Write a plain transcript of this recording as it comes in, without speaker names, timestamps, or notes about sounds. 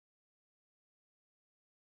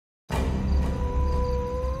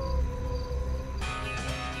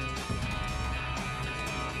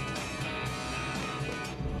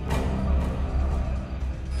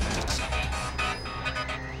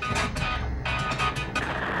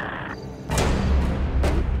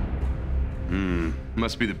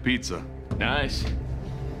Must be the pizza. Nice.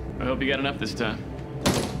 I hope you got enough this time.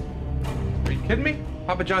 Are you kidding me?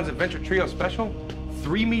 Papa John's Adventure Trio Special?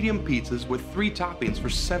 3 medium pizzas with 3 toppings for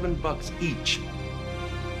 $7 each.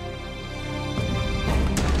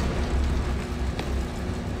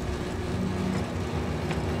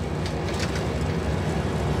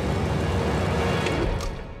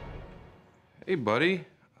 Hey, buddy.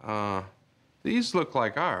 These look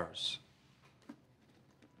like ours.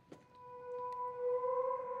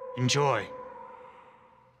 Enjoy.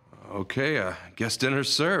 Okay, guess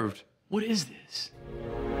dinner's served. What is this?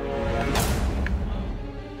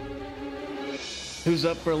 Who's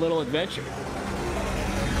up for a little adventure?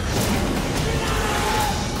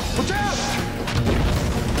 Watch out!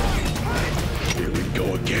 Here we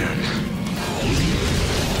go again.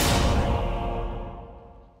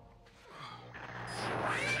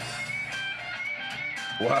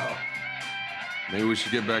 Wow. Maybe we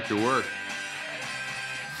should get back to work.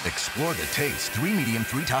 Explore the taste. 3 medium,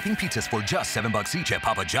 3 topping pizzas for just $7 each at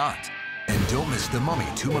Papa John's. And don't miss The Mummy,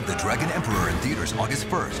 Tomb of the Dragon Emperor in theaters August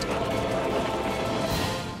 1st.